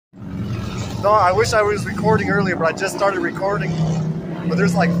No, I wish I was recording earlier, but I just started recording. But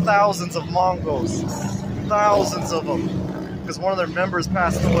there's like thousands of Mongols. Thousands of them. Because one of their members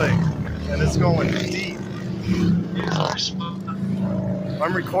passed away. And it's going deep.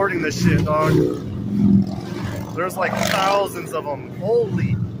 I'm recording this shit, dog. There's like thousands of them.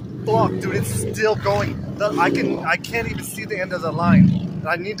 Holy fuck, dude, it's still going. I can't even see the end of the line.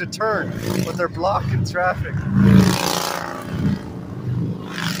 I need to turn, but they're blocking traffic.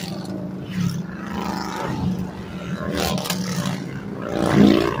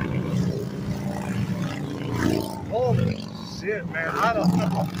 Holy shit, man, I don't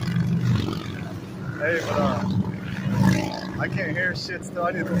know. Hey, but I can't hear shit still.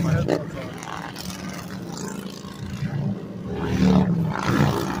 I need to put my headphones on.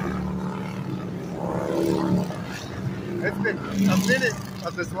 It's been a minute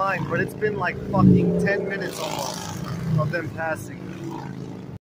of this line, but it's been like fucking 10 minutes almost of them passing.